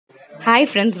Hi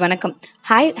friends, வணக்கம்.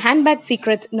 Handbag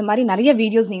secrets இந்த மாதிரி நிறைய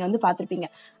வீடியோஸ் நீங்கள் வந்து பார்த்துருப்பீங்க.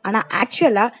 ஆனால்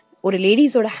ஆக்சுவலாக ஒரு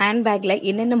லேடிஸோட ஹேண்ட்பேக்கில்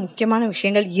என்னென்ன முக்கியமான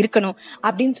விஷயங்கள் இருக்கணும்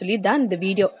அப்படின்னு சொல்லி தான் இந்த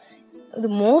வீடியோ. இது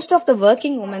மோஸ்ட் ஆஃப் த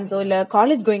ஒர்க்கிங் உமன்ஸோ இல்லை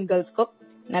காலேஜ் கோயிங் கேர்ள்ஸ்க்கோ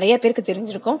நிறைய பேருக்கு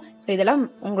தெரிஞ்சிருக்கும். ஸோ இதெல்லாம்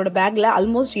உங்களோட பேக்கில்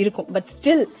ஆல்மோஸ்ட் இருக்கும். பட்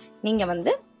ஸ்டில் நீங்கள்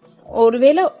வந்து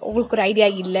ஒருவேளை உங்களுக்கு ஒரு ஐடியா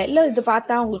இல்லை இது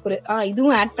பார்த்தா உங்களுக்கு ஒரு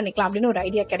இதுவும் ஆட் பண்ணிக்கலாம் அப்படின்னு ஒரு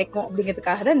ஐடியா கிடைக்கும்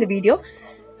அப்படிங்கிறதுக்காக தான் இந்த வீடியோ.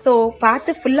 ஸோ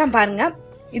பார்த்து ஃபுல்லாக பாருங்கள்.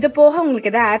 இது போக உங்களுக்கு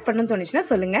எதாவது ஆட் பண்ணணும்னு தோணுச்சுன்னா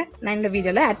சொல்லுங்கள், நான் இந்த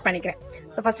வீடியோவில் ஆட் பண்ணிக்கிறேன்.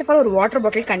 ஸோ ஃபர்ஸ்ட் ஆஃப் ஆல் ஒரு வாட்டர்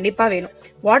பாட்டில் கண்டிப்பாக வேணும்.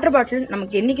 வாட்டர் பாட்டில்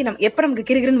நமக்கு எப்போ நமக்கு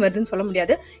கிருகிருன்னு வருதுன்னு சொல்ல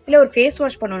முடியாது. இல்லை ஒரு ஃபேஸ்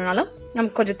வாஷ் பண்ணணும்னாலும்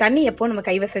நமக்கு கொஞ்சம் தண்ணி எப்போ நம்ம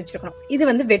கைவசிச்சிருக்கணும். இது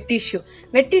வந்து வெட் டிஷ்யூ.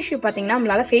 வெட் டிஷ்யூ பார்த்தீங்கன்னா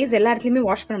நம்மளால ஃபேஸ் எல்லா இடத்துலையுமே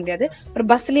வாஷ் பண்ண முடியாது. ஒரு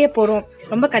பஸ்லேயே போகிறோம்,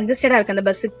 ரொம்ப கன்ஜஸ்டடாக இருக்குது அந்த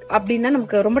பஸ்ஸு அப்படின்னா,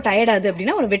 நமக்கு ரொம்ப டயர்டாகுது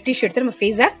அப்படின்னா ஒரு வெட் டிஷ்யூ எடுத்து நம்ம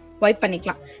ஃபேஸை வைப்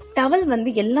பண்ணிக்கலாம். டவல் வந்து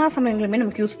எல்லா சமயங்களுமே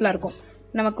நமக்கு யூஸ்ஃபுல்லாக இருக்கும்.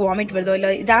 நமக்கு வாமிட் வருதோ இல்லை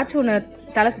ஏதாச்சும் ஒன்று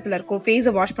தலை சுத்தில் இருக்கும்,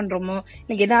 ஃபேஸை வாஷ் பண்ணுறோமோ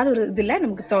இல்லை ஏதாவது ஒரு இதில்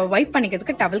நமக்கு வைப்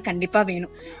பண்ணிக்கிறதுக்கு டவல் கண்டிப்பாக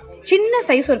வேணும். சின்ன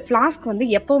சைஸ் ஒரு ஃப்ளாஸ்க் வந்து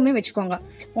எப்போவுமே வச்சுக்கோங்க.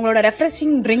 உங்களோட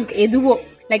ரெஃப்ரெஷிங் ட்ரிங்க் எதுவோ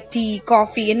லைக் டீ,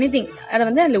 காஃபி, எனிதிங் அதை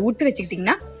வந்து அதில் விட்டு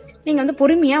வச்சுக்கிட்டிங்கன்னா நீங்கள் வந்து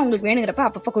பொறுமையாக உங்களுக்கு வேணுங்கிறப்ப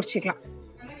அப்பப்போ குடிச்சிக்கலாம்.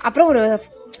 அப்புறம் ஒரு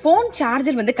ஃபோன்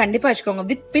சார்ஜர் வந்து கண்டிப்பாக வச்சுக்கோங்க,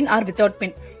 வித் பின் ஆர் வித்தவுட்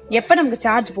பின். எப்போ நமக்கு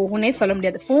சார்ஜ் போகும்னே சொல்ல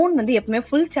முடியாது. ஃபோன் வந்து எப்பவுமே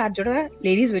ஃபுல் சார்ஜோட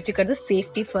லேடிஸ் வச்சுக்கிறது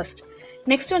சேஃப்டி ஃபர்ஸ்ட்.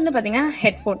 நெக்ஸ்ட் வந்து பார்த்தீங்கன்னா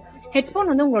ஹெட்ஃபோன்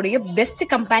வந்து உங்களுடைய பெஸ்ட்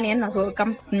கம்பேனியன்.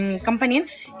 நான் கம்பெனியன்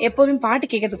எப்போதுமே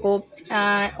பாட்டு கேட்கறதுக்கோ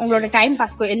உங்களோட டைம்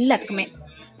பாஸ்க்கோ எல்லாத்துக்குமே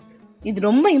இது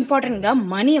ரொம்ப இம்பார்ட்டன்ட்ங்க.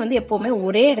 மணியை வந்து எப்பவுமே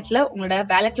ஒரே இடத்துல உங்களோட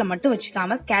வேலெட்ல மட்டும்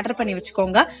வச்சுக்காம ஸ்கேட்டர் பண்ணி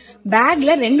வச்சுக்கோங்க.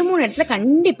 பேக்ல 2-3 இடத்துல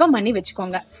கண்டிப்பா மணி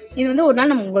வச்சுக்கோங்க. இது வந்து ஒரு நாள்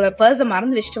நம்ம உங்களோட பர்ஸை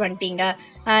மறந்து வச்சுட்டு வந்துட்டீங்க,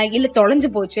 இல்ல தொலைஞ்சு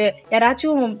போச்சு,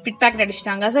 யாராச்சும் பிட் பேக்கெட்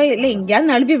அடிச்சிட்டாங்க, ஸோ இல்ல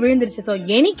எங்கேயாவது நழுப்பி விழுந்துருச்சு. ஸோ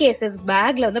எனி கேசஸ்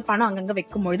பேக்ல வந்து பணம் அங்கங்க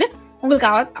வைக்கும்பொழுது உங்களுக்கு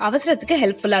அவசரத்துக்கு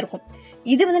ஹெல்ப்ஃபுல்லா இருக்கும்.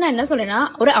 இது வந்து நான் என்ன சொல்றேன்னா,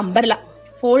 ஒரு அம்பர்லா,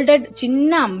 ஃபோல்டட்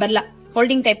சின்ன அம்பர்லா,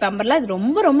 ஃபோல்டிங் டைப் அம்பர்லா, இது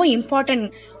ரொம்ப ரொம்ப இம்பார்ட்டன்ட்.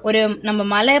 ஒரு நம்ம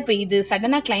மழை பெய்யுது,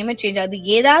 சடனா கிளைமேட் சேஞ்ச் ஆகுது,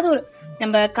 ஏதாவது ஒரு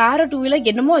நம்ம காரோ 2 வீலர்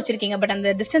என்னமோ வச்சிருக்கீங்க, பட்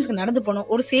அந்த டிஸ்டன்ஸ்க்கு நடந்து போகணும்,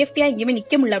 ஒரு சேஃப்டியா எங்கேயுமே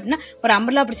நிக்க முடியல அப்படின்னா ஒரு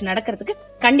அம்பர்லா பிடிச்சி நடக்கிறதுக்கு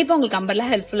கண்டிப்பா உங்களுக்கு அம்பர்லா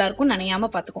ஹெல்ப்ஃபுல்லா இருக்கும்.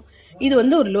 நனையாம பாத்துக்கும். இது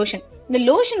வந்து ஒரு லோஷன். இந்த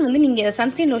லோஷன் வந்து நீங்க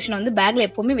சன்ஸ்கிரீன் லோஷன் வந்து பேக்ல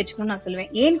எப்பவுமே வச்சுக்கணும்னு நான்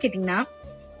சொல்லுவேன். ஏன்னு கேட்டீங்கன்னா,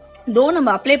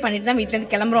 நம்ம அப்ளை பண்ணிட்டு தான் வீட்டுல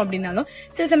இருந்து கிளம்புறோம் அப்படின்னாலும்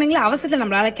சில சமயங்கள அவசரத்துல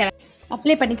நம்மளால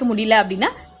அப்ளை பண்ணிக்க முடியல அப்படின்னா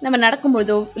நம்ம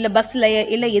நடக்கும்போதோ இல்ல பஸ்ல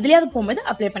இல்ல எதுலயாவது போகும்போது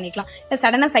அப்ளை பண்ணிக்கலாம். இல்ல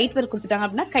சடனா சைட் ஒர்க் கொடுத்துட்டாங்க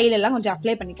அப்படின்னா கையில எல்லாம் கொஞ்சம்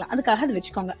அப்ளை பண்ணிக்கலாம். அதுக்காக அது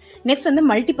வச்சுக்கோங்க. நெக்ஸ்ட் வந்து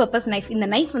மல்டி பர்பஸ் நைஃப். இந்த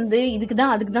நைஃப் வந்து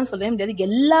அதுக்குதான் சொல்லவே முடியாது,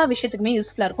 எல்லா விஷயத்துக்குமே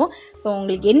யூஸ்ஃபுல்லா இருக்கும். ஸோ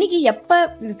உங்களுக்கு என்னைக்கு எப்ப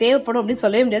இது தேவைப்படும் அப்படின்னு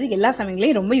சொல்லவே முடியாது, எல்லா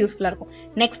சமயங்களையும் ரொம்ப யூஸ்ஃபுல்லா இருக்கும்.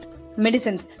 Next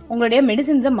medicines. உங்களுடைய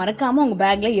மெடிசன்ஸை மறக்காம உங்க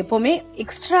பேக்ல எப்பவுமே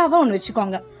எக்ஸ்ட்ராவா ஒன்று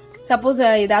வச்சுக்கோங்க. சப்போஸ்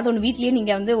ஏதாவது ஒன்று வீட்லயே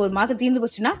நீங்க வந்து ஒரு மாதம் தீர்ந்து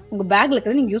போச்சுன்னா உங்க பேக்ல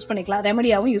இருக்கிறத நீங்க யூஸ் பண்ணிக்கலாம்,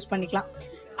 ரெமடியாவும் யூஸ் பண்ணிக்கலாம்.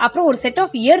 அப்புறம் ஒரு செட்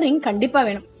ஆஃப் இயர்ரிங் கண்டிப்பா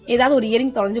வேணும். ஏதாவது ஒரு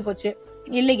இயரிங் தொலைஞ்சு போச்சு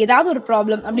இல்ல ஏதாவது ஒரு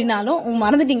ப்ராப்ளம் அப்படின்னாலும்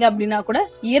மறந்துட்டீங்க அப்படின்னா கூட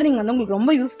இயரிங் வந்து உங்களுக்கு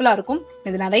ரொம்ப யூஸ்ஃபுல்லா இருக்கும்.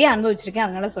 இது நிறைய அனுபவிச்சிருக்கேன்,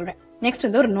 அதனால சொல்றேன். நெக்ஸ்ட்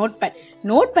வந்து ஒரு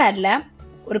நோட் பேட்ல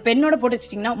ஒரு பெண்ணோட போட்டு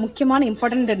வச்சிட்டீங்கன்னா முக்கியமான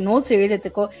இம்பார்ட்டன்ட் நோட்ஸ்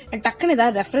எழுதுறதுக்கோ டக்குன்னு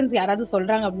ஏதாவது ரெஃபரன்ஸ் யாராவது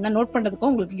சொல்றாங்க அப்படின்னா நோட் பண்றதுக்கோ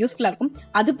உங்களுக்கு யூஸ்ஃபுல்லா இருக்கும்.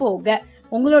 அது போக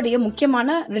உங்களுடைய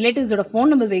முக்கியமான ரிலேட்டிவ்ஸோட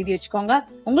ஃபோன் நம்பர்ஸ் எழுதி வச்சுக்கோங்க.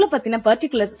 உங்களை பத்தின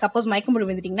பர்டிகுலர்ஸ், சப்போஸ் மயக்கம்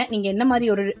போட்டு வந்துட்டீங்கன்னா நீங்க என்ன மாதிரி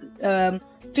ஒரு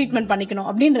ட்ரீட்மெண்ட் பண்ணிக்கணும்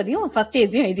அப்படின்றதையும் ஃபர்ஸ்ட்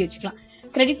ஏஜையும் எழுதி வச்சுக்கலாம்.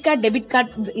 கிரெடிட் கார்டு, டெபிட்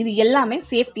கார்டு, இது எல்லாமே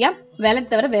சேஃப்டியா வேலட்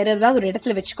தவிர வேற ஏதாவது ஒரு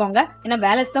இடத்துல வச்சுக்கோங்க. ஏன்னா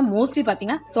வேலட்ஸ் தான் மோஸ்ட்லி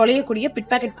பாத்தீங்கன்னா தொலையக்கூடிய, பிட்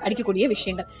பேக்கெட் அடிக்கக்கூடிய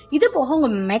விஷயங்கள். இது போக உங்க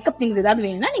மேக்கப் திங்ஸ் ஏதாவது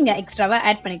வேணும்னா நீங்க எக்ஸ்ட்ராவா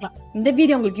ஆட் பண்ணிக்கலாம். இந்த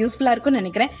வீடியோ உங்களுக்கு யூஸ்ஃபுல்லா இருக்கும்னு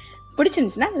நினைக்கிறேன்.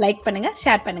 பிடிச்சிருந்துச்சுன்னா லைக் பண்ணுங்க,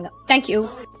 ஷேர் பண்ணுங்க. தேங்க்யூ.